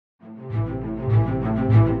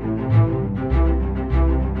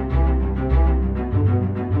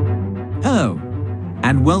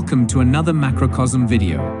and welcome to another macrocosm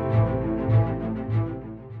video.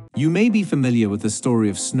 You may be familiar with the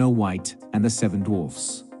story of Snow White and the Seven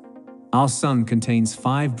Dwarfs. Our Sun contains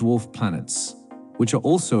 5 dwarf planets, which are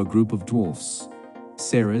also a group of dwarfs.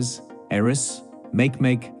 Ceres, Eris,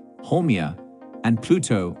 Makemake, Haumea, and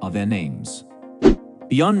Pluto are their names.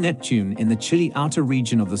 Beyond Neptune, in the chilly outer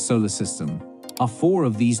region of the solar system, are 4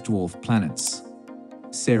 of these dwarf planets.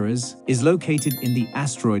 Ceres is located in the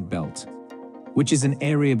asteroid belt, which is an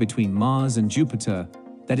area between Mars and Jupiter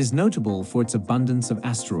that is notable for its abundance of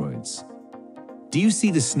asteroids. Do you see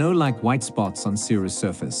the snow-like white spots on Ceres'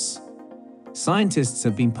 surface? Scientists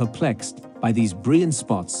have been perplexed by these brilliant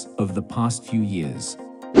spots over the past few years.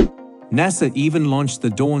 NASA even launched the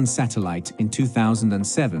Dawn satellite in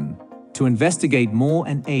 2007 to investigate more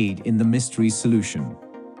and aid in the mystery's solution.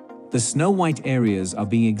 The snow-white areas are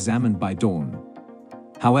being examined by Dawn.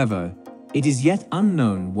 However, it is yet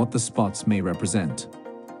unknown what the spots may represent.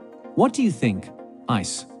 What do you think?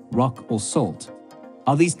 Ice, rock, or salt?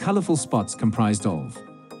 Are these colorful spots comprised of?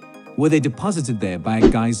 Were they deposited there by a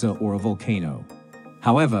geyser or a volcano?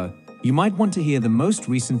 However, you might want to hear the most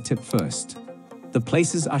recent tip first. The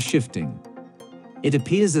places are shifting. It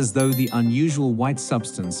appears as though the unusual white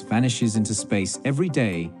substance vanishes into space every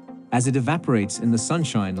day as it evaporates in the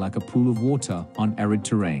sunshine like a pool of water on arid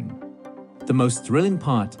terrain. The most thrilling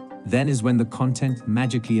part then is when the content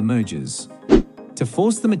magically emerges. To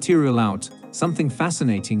force the material out, something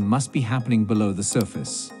fascinating must be happening below the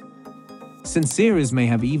surface. Since Ceres may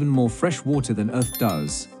have even more fresh water than Earth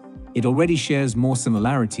does, it already shares more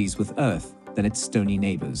similarities with Earth than its stony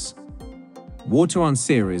neighbors. Water on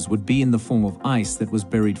Ceres would be in the form of ice that was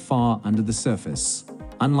buried far under the surface,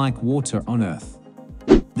 unlike water on Earth.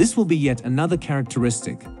 This will be yet another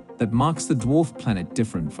characteristic that marks the dwarf planet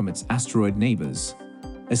different from its asteroid neighbors,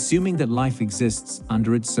 assuming that life exists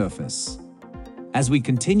under its surface. As we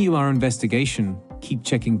continue our investigation, keep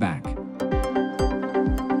checking back.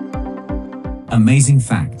 Amazing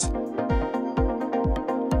fact: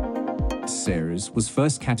 Ceres was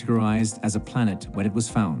first categorized as a planet when it was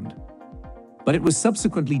found, but it was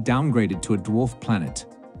subsequently downgraded to a dwarf planet,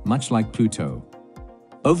 much like Pluto.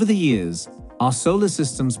 Over the years, our solar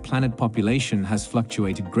system's planet population has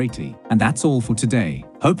fluctuated greatly. And that's all for today.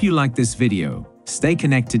 Hope you liked this video. Stay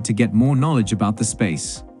connected to get more knowledge about the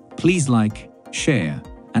space. Please like, share,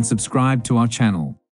 and subscribe to our channel.